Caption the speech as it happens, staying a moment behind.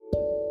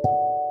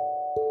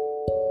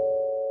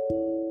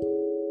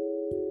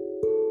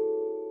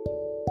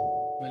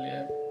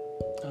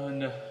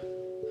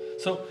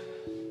So,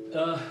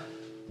 uh,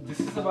 this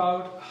is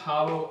about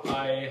how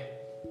I,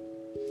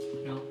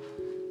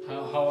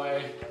 how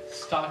I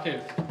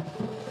started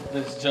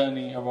this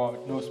journey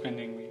about no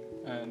spending week,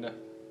 and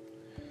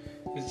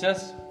it's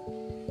just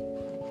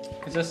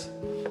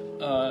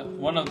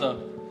one of the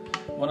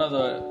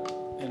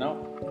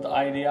the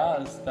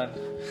ideas that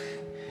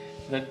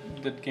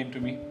came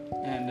to me,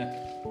 and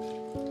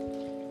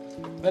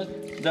well,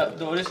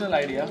 the original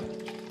idea.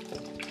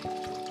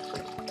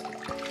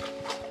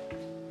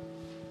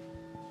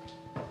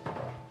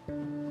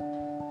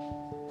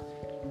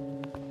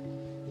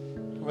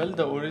 Well,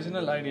 the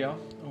original idea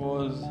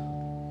was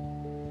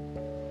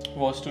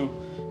to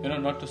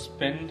not to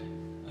spend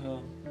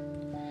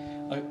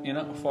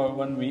for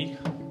 1 week,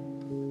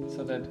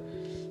 so that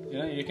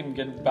you can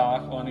get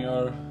back on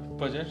your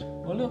budget.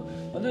 Although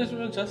it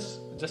was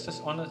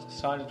just on a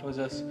start, it was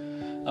just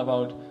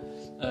about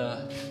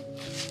I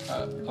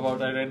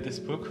read this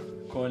book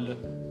called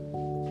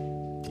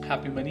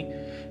Happy Money,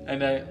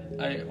 and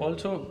I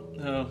also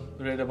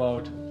read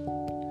about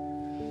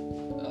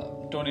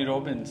Tony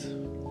Robbins'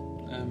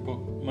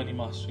 book Money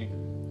Mastery.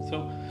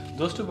 So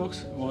those two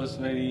books was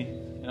very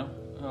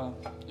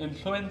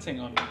influencing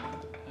on me,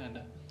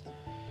 and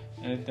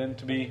it tended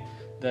to be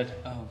that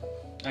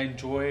I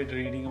enjoyed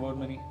reading about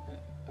money,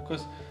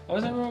 because I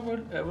was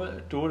never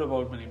told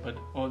about money. But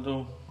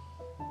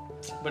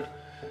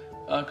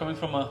coming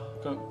from a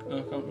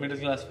middle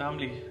class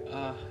family,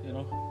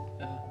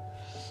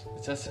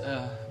 it's just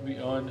we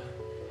earn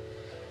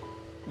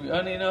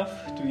enough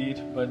to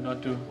eat, but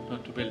not to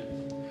build.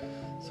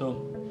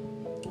 So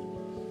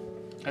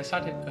I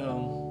started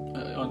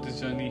on this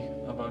journey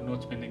about no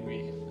spending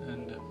week,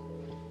 and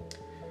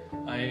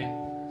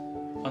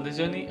on this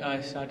journey I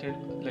started,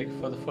 like,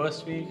 for the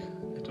first week.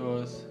 It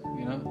was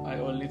I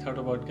only thought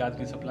about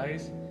gathering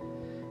supplies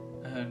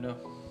and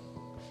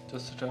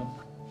just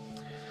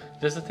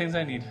the things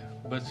I need.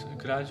 But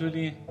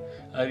gradually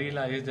I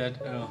realized that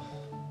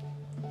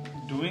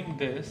doing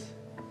this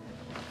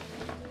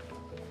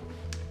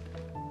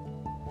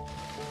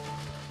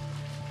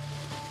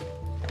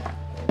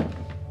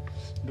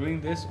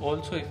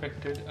also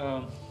affected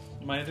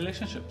my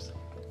relationships,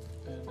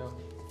 and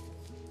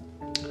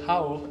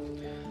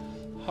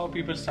how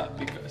people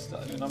started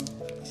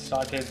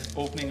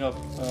opening up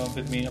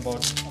with me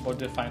about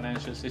their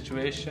financial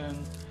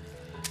situation,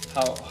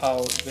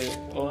 how they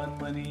earn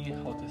money,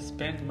 how they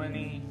spend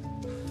money,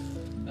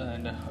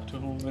 and to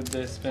whom will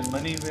they spend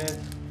money with,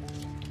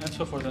 and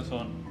so forth and so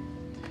on.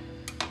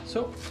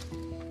 So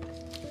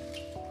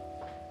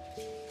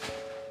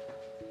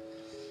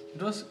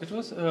it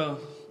was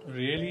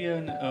really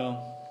a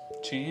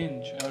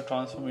change, a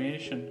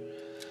transformation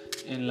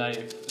in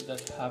life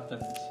that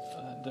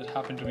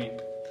happened to me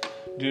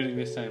during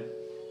this time.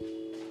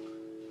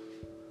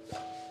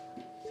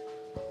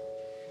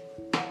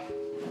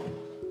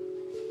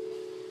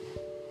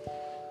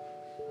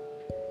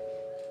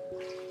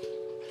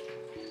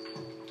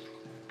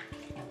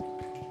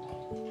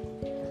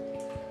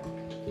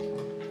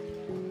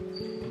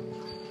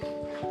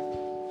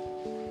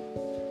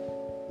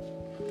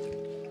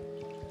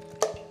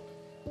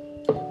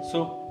 So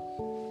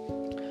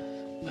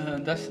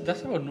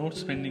that's about no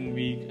spending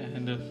week,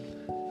 and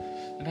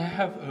I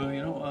have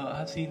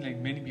I've seen, like,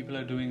 many people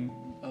are doing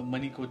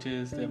money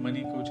coaches. They're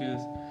money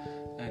coaches,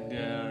 and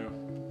they're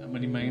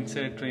money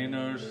mindset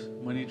trainers,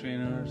 money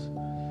trainers.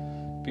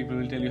 People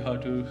will tell you how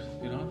to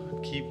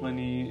keep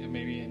money,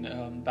 maybe in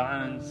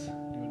banks.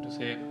 You want to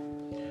say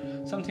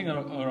something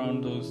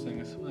around those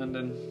things, and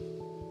then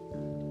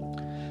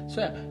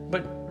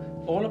but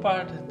all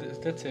apart,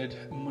 that's it.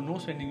 No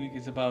spending week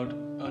is about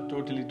a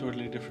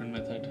totally different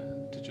method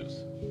to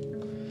choose.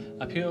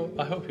 I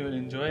hope you will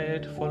enjoy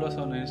it. Follow us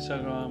on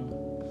Instagram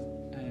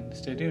and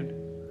stay tuned.